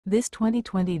This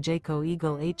 2020 Jayco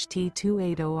Eagle HT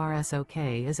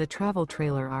 280RSOK is a travel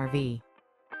trailer RV.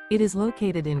 It is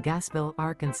located in Gassville,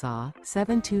 Arkansas,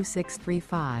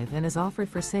 72635 and is offered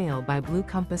for sale by Blue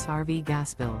Compass RV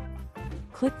Gassville.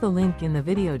 Click the link in the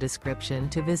video description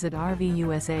to visit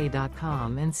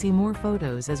RVUSA.com and see more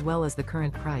photos as well as the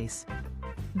current price.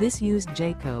 This used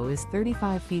Jayco is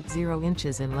 35 feet 0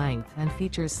 inches in length and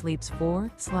features sleeps 4,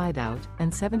 Slideout,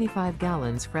 and 75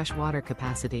 gallons fresh water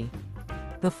capacity.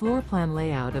 The floor plan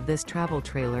layout of this travel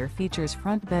trailer features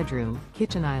front bedroom,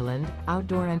 kitchen island,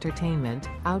 outdoor entertainment,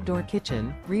 outdoor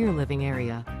kitchen, rear living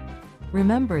area.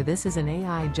 Remember, this is an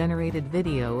AI-generated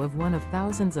video of one of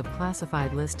thousands of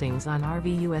classified listings on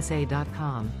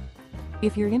RVUSA.com.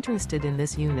 If you're interested in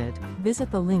this unit,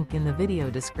 visit the link in the video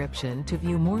description to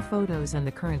view more photos and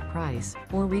the current price,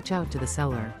 or reach out to the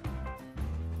seller.